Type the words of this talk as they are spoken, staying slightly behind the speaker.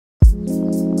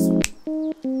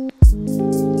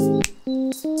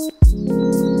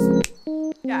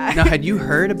Yeah. Now, had you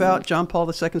heard about John Paul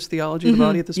II's theology of the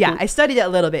body at this point? Yeah, I studied it a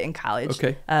little bit in college.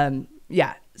 Okay.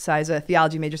 Yeah, so I was a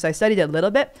theology major, so I studied it a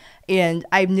little bit, and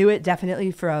I knew it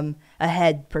definitely from a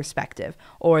head perspective,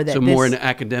 or that So more an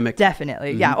academic.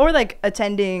 Definitely, yeah, or like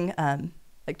attending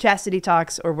like chastity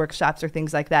talks or workshops or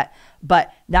things like that,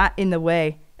 but not in the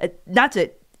way, not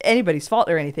to anybody's fault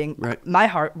or anything. Right. My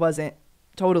heart wasn't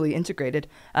totally integrated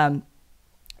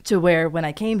to where when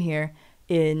I came here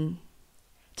in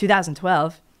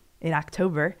 2012 in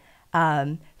October,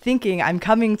 thinking I'm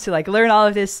coming to like learn all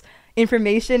of this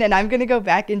information and I'm going to go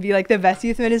back and be like the best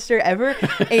youth minister ever.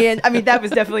 And I mean, that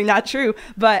was definitely not true,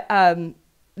 but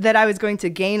that I was going to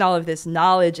gain all of this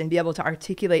knowledge and be able to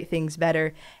articulate things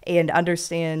better and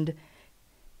understand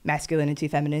masculinity,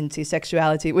 femininity,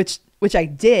 sexuality, which I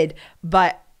did,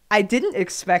 but I didn't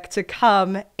expect to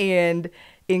come and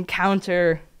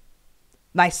encounter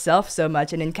myself so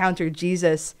much and encounter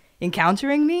Jesus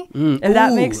encountering me, if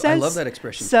that makes sense. I love that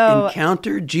expression. So,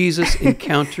 encounter Jesus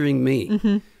encountering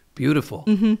me. Beautiful.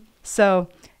 So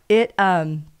it,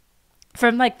 from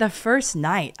like the first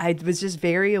night, I was just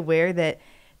very aware that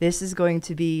this is going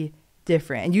to be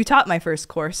different. And you taught my first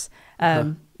course.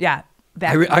 Yeah.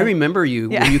 I remember you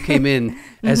when you came in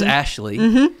as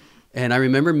Ashley. And I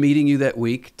remember meeting you that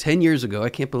week 10 years ago. I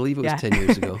can't believe it was 10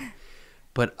 years ago.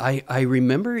 But I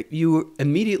remember you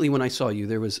immediately when I saw you,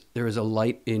 there was a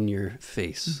light in your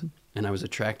face. And I was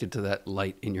attracted to that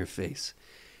light in your face.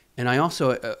 And I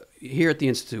also, here at the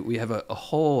Institute, we have a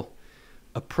whole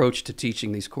approach to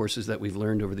teaching these courses that we've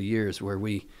learned over the years where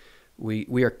we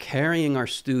are carrying our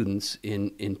students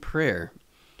in prayer.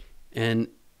 And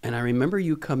I remember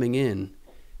you coming in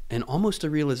and almost a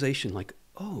realization like,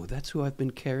 oh, that's who I've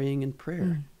been carrying in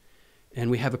prayer. And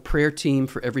we have a prayer team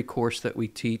for every course that we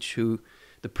teach who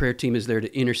the prayer team is there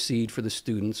to intercede for the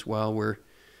students while we're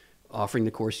offering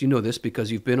the course. You know this because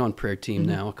you've been on prayer team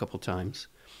now a couple times.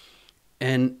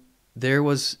 And there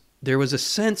was a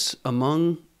sense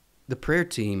among the prayer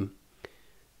team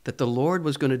that the Lord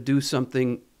was going to do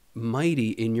something mighty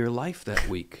in your life that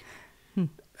week.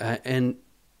 And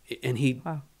he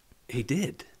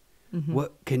did.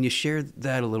 What can you share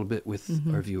that a little bit with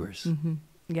our viewers?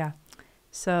 Yeah.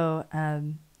 So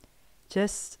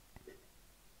just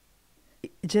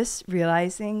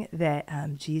realizing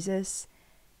that Jesus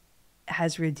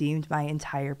has redeemed my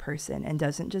entire person and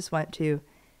doesn't just want to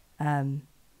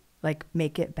like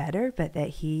make it better, but that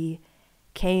he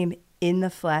came in the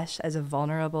flesh as a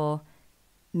vulnerable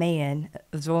man,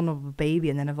 a vulnerable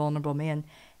baby, and then a vulnerable man,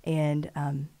 and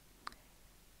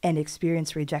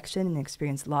experienced rejection and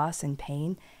experienced loss and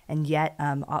pain, and yet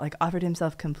like offered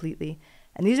himself completely.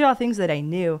 And these are all things that I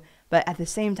knew, but at the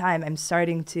same time, I'm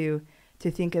starting to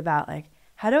think about like,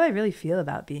 how do I really feel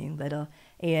about being little?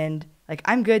 And like,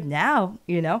 I'm good now,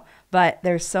 you know, but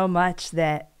there's so much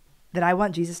that I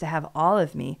want Jesus to have all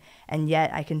of me, and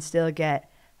yet I can still get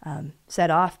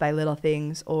set off by little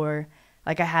things, or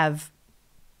like I have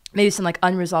maybe some like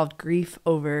unresolved grief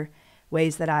over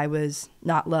ways that I was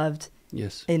not loved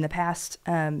in the past.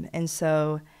 And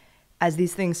so as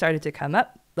these things started to come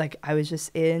up, like I was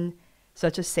just in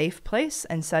such a safe place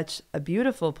and such a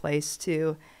beautiful place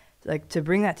to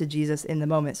bring that to Jesus in the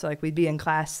moment. So like we'd be in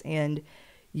class and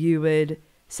you would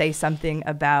say something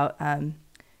about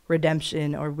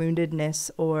redemption or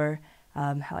woundedness, or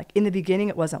how like in the beginning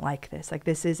it wasn't like this. Like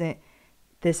this isn't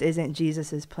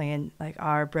Jesus's plan. Like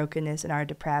our brokenness and our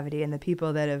depravity and the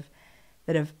people that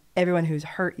have everyone who's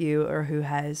hurt you or who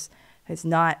has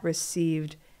not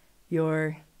received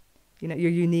your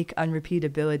unique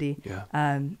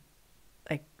unrepeatability.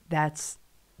 Like that's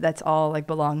all like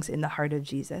belongs in the heart of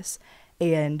Jesus.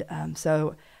 And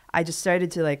so I just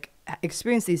started to like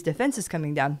experience these defenses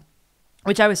coming down,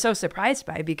 which I was so surprised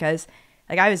by, because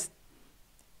like I was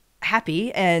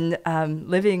happy and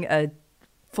living a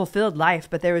fulfilled life,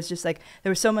 but there was just like, there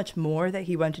was so much more that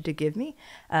he wanted to give me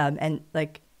and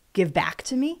like give back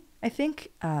to me. I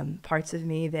think parts of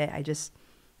me that I just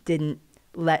didn't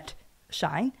let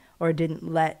shine or didn't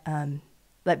let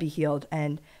be healed.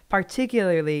 And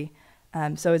particularly,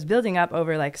 so it was building up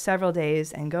over like several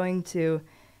days and going to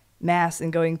mass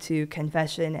and going to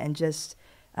confession and just,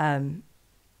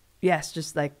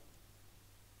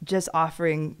 just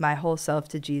offering my whole self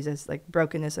to Jesus, like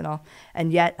brokenness and all.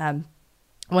 And yet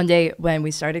one day when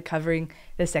we started covering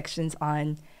the sections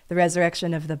on the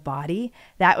resurrection of the body,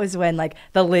 that was when like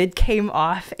the lid came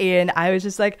off and I was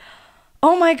just like,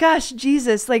 oh my gosh,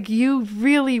 Jesus, like you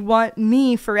really want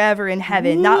me forever in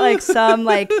heaven, not like some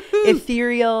like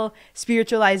ethereal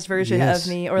spiritualized version of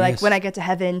me, or like when I get to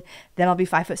heaven, then I'll be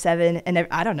 5'7" and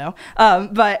I don't know.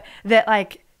 But that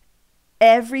like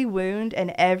every wound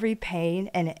and every pain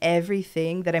and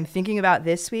everything that I'm thinking about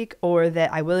this week, or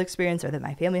that I will experience, or that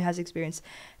my family has experienced,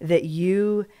 that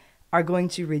you are going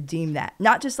to redeem that,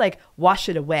 not just like wash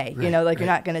it away, you know, like you're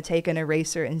not going to take an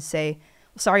eraser and say,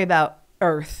 sorry about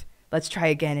earth, let's try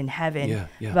again in heaven.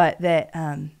 But that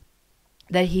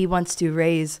that he wants to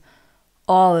raise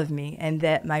all of me, and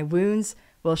that my wounds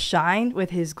will shine with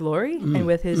his glory and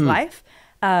with his life.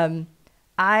 It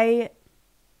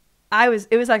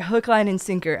was like hook, line, and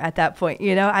sinker at that point.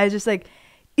 You know, I was just like,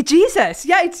 Jesus,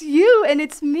 yeah, it's you and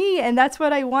it's me. And that's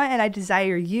what I want. And I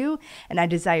desire you, and I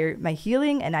desire my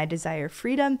healing, and I desire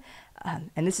freedom.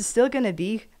 And this is still going to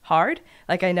be hard.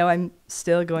 Like, I know I'm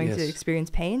still going to experience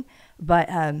pain, but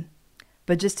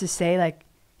just to say like,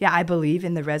 yeah, I believe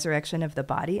in the resurrection of the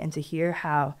body, and to hear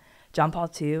how John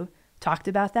Paul II talked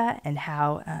about that, and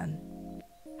how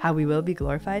we will be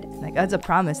glorified. Like, that's a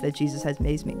promise that Jesus has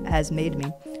made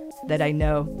me, that I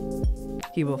know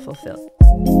he will fulfill.